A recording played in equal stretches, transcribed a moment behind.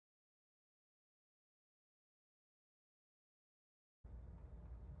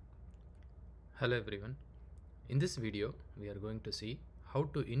Hello everyone. In this video, we are going to see how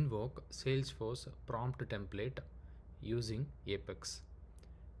to invoke Salesforce prompt template using Apex.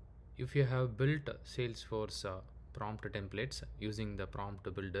 If you have built Salesforce prompt templates using the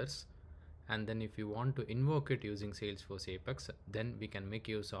prompt builders, and then if you want to invoke it using Salesforce Apex, then we can make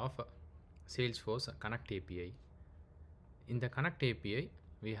use of Salesforce Connect API. In the Connect API,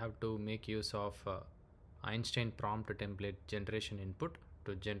 we have to make use of Einstein prompt template generation input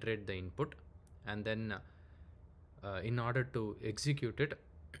to generate the input, and then in order to execute it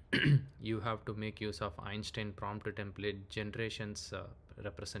you have to make use of Einstein prompt template generations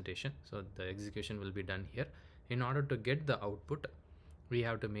representation. So the execution will be done here. In order to get the output, we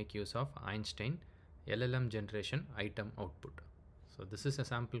have to make use of Einstein LLM generation item output. So this is a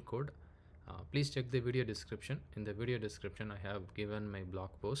sample code. Please check the video description. In the video description I have given my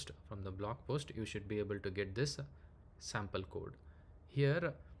blog post. From the blog post you should be able to get this sample code.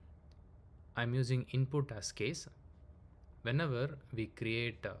 Here I'm using input as case. Whenever we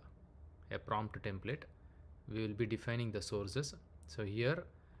create a prompt template, we will be defining the sources. So here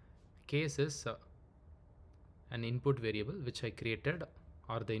case is an input variable which I created,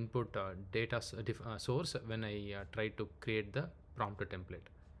 or the input data source when I try to create the prompt template.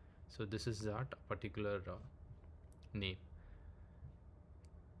 So this is that particular name.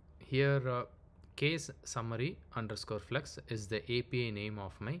 Here case summary underscore flex is the API name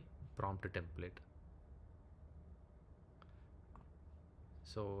of my prompt template.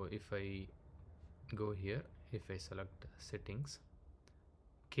 So if I go here, if I select settings,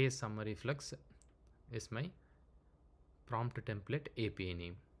 case summary flex is my prompt template API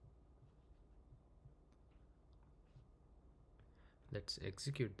name. Let's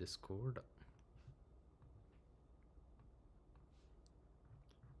execute this code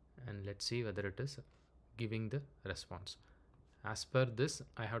and let's see whether it is giving the response. As per this,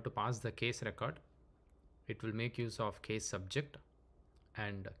 I have to pass the case record. It will make use of case subject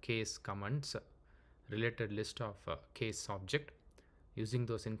and case comments, related list of case object. Using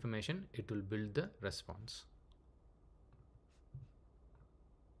those information, it will build the response.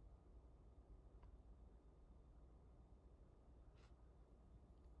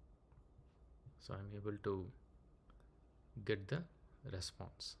 So I'm able to get the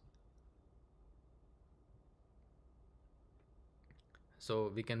response.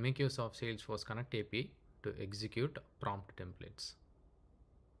 So we can make use of Salesforce Connect API to execute prompt templates.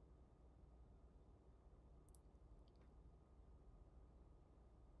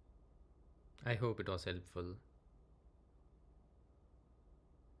 I hope it was helpful.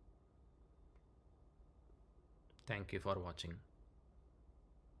 Thank you for watching.